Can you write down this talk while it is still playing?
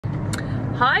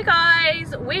Hi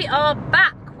guys, we are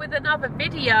back with another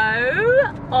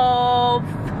video of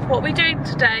what we're doing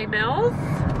today, Mills.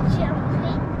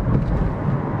 Jumping.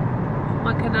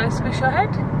 Mike, can I squish your head?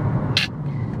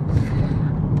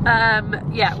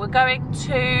 Yeah, we're going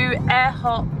to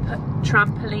Airhop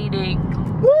trampolining.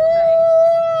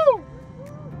 Woo!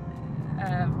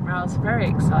 Raoul's very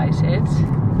excited.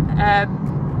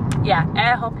 Yeah,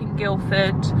 Airhop in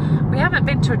Guildford. We haven't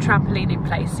been to a trampolining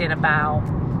place in about,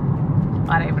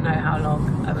 I don't even know how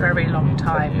long, a very long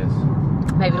time.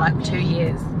 Maybe like 2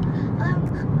 years.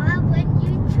 When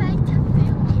you try to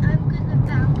film me, I'm gonna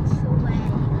bounce away.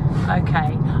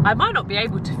 Okay, I might not be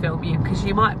able to film you because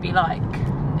you might be like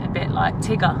a bit like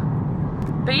Tigger.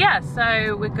 But yeah,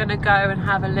 so we're gonna go and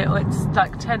have a little, it's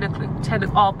like 10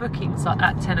 our bookings are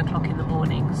at 10 o'clock in the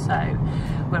morning. So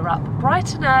we're up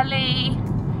bright and early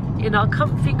in our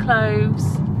comfy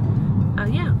clothes.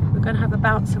 And yeah, we're gonna have a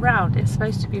bounce around. It's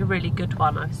supposed to be a really good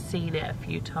one. I've seen it a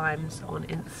few times on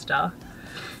Insta.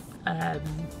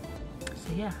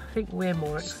 So yeah, I think we're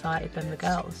more excited than the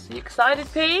girls. Are you excited,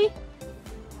 P?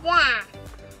 Yeah.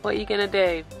 What are you gonna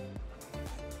do?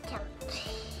 Jump.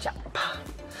 Jump.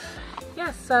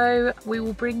 Yeah, so we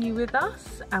will bring you with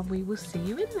us and we will see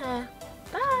you in there.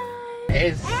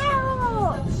 Bye.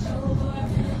 Ow!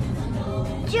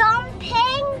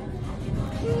 Jumping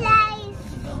place.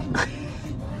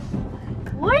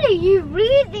 What are you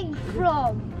reading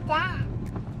from?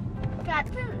 That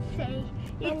doesn't say.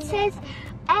 It says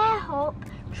Airhop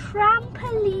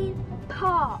Trampoline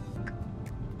Park.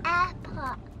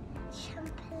 Airport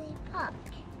Trampoline Park.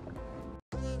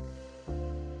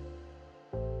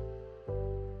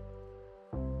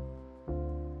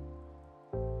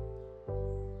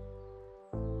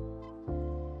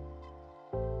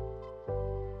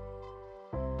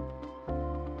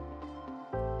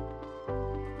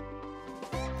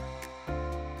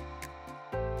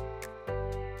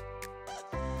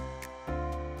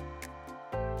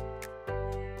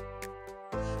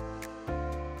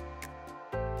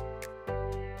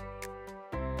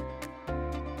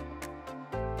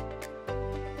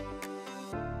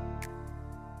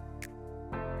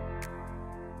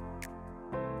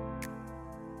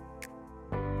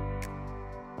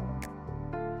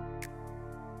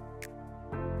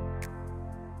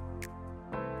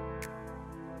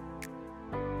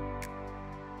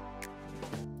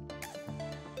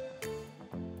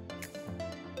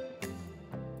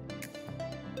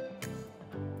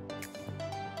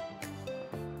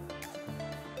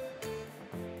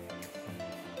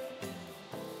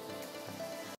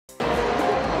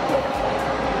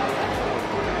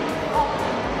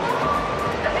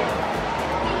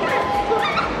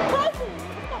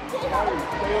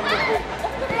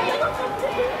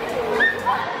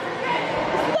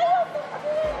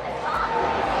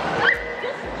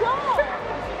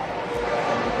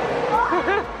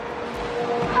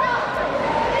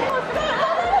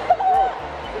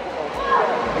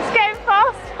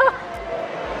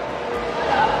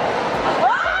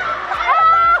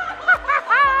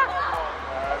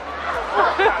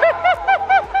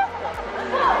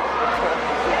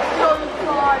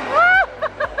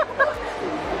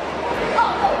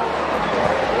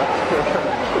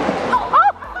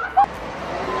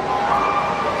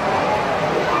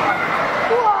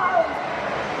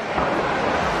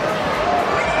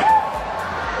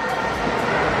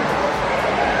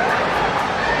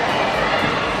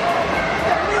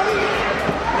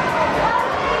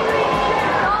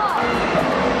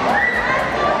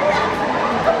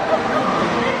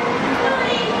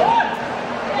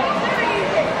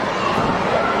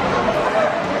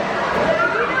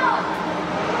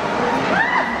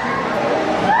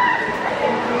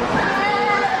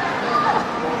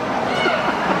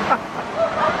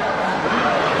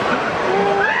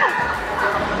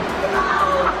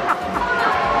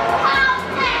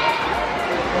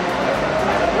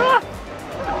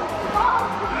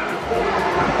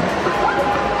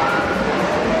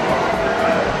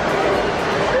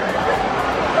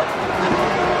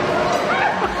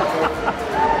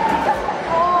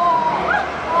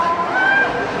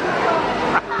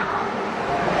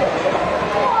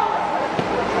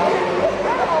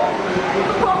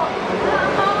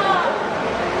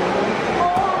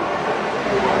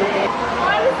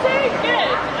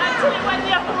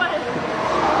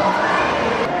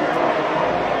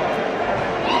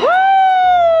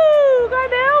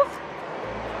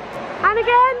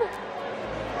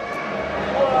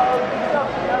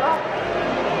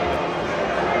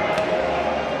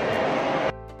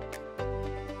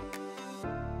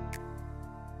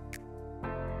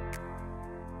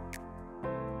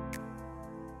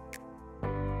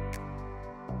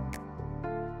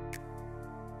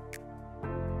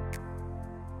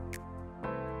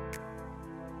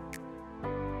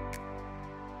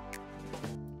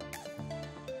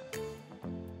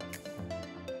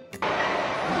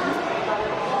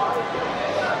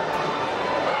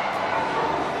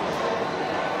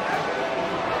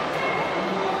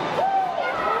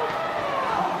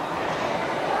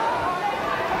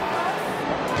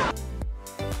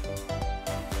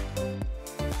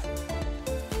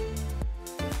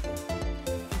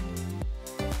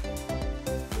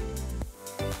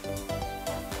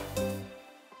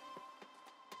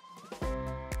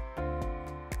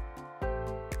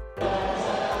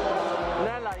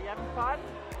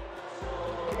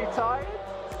 tired?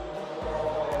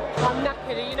 I'm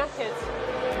knackered. Are you knackered?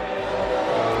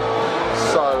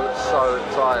 So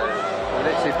tired. We've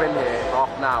literally been here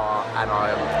half an hour and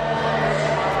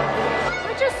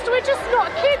We're just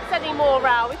not kids anymore,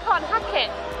 Raoul. We can't hack it.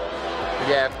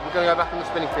 yeah, we're gonna go back on the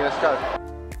spinning thing. Let's go.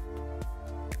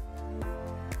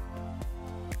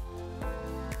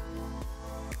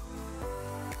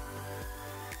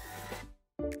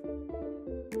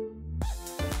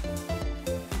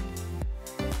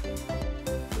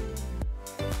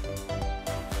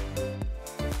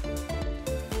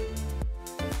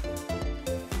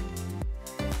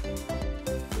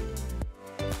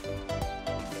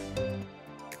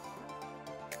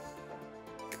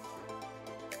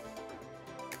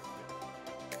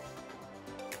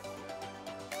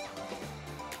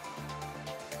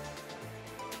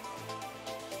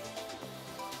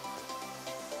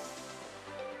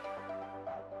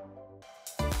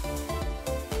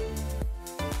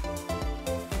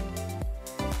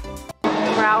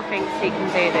 Raoul thinks he can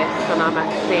do this, and I'm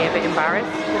actually a bit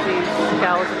embarrassed because these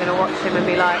girls are going to watch him and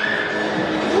be like,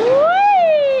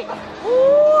 wee,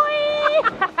 wee.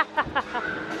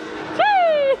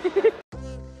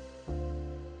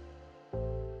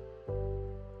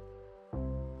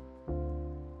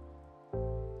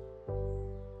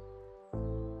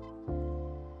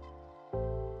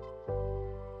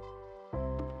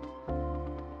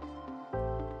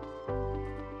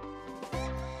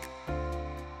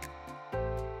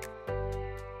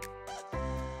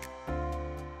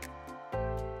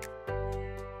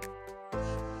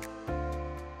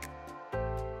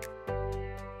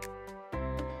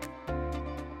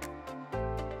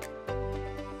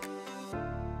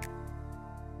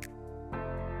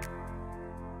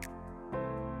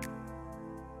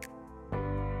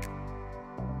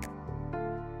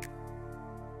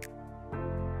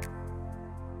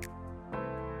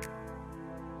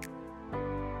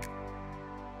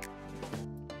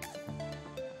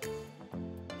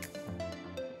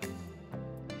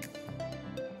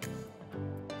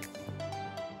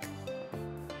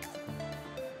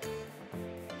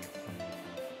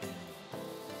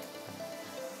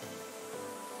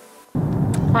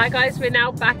 Hi guys, we're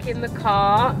now back in the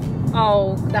car.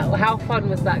 Oh, how fun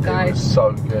was that, guys? It was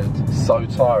so good, so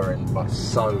tiring, but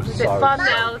so was it fun,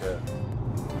 so good.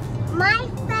 My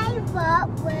favourite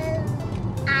was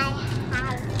I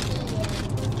have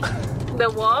here. The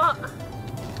what?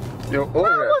 Your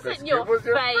That wasn't your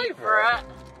favourite.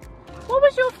 What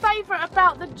was your favourite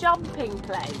about the jumping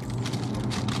place?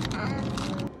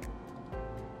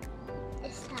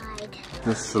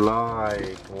 The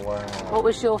slide, wow. What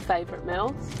was your favourite,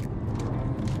 Mills?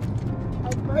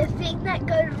 The thing that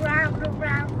goes round and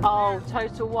round. Oh,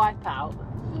 Total Wipeout.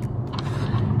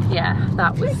 Yeah,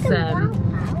 that was.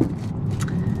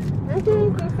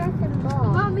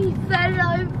 Mummy fell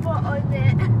over on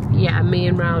it. Yeah, me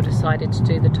and Raoul decided to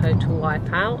do the Total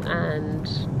Wipeout, and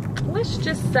let's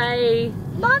just say,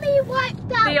 Mummy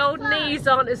wiped out. the old knees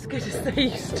aren't as good as they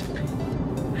used to be.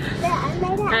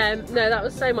 No, that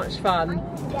was so much fun.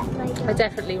 I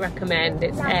definitely recommend.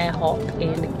 It's Airhop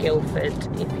in Guildford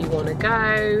if you want to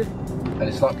go. And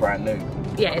it's like brand new.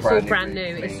 Yeah, it's all brand new.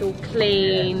 It's all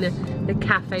clean. Yeah. The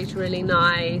cafe's really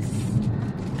nice.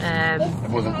 It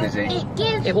wasn't busy.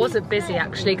 It wasn't busy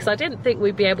actually, because I didn't think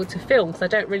we'd be able to film, because I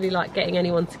don't really like getting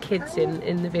anyone's kids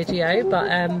in the video, but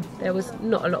there was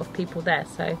not a lot of people there,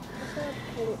 so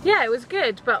yeah, it was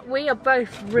good. But we are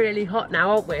both really hot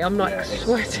now, aren't we? I'm like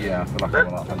sweating. Yeah, I feel like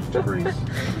I'm like 100 degrees.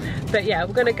 But yeah,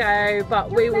 we're gonna go,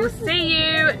 but we will see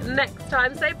you next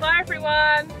time. Say bye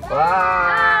everyone.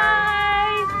 Bye.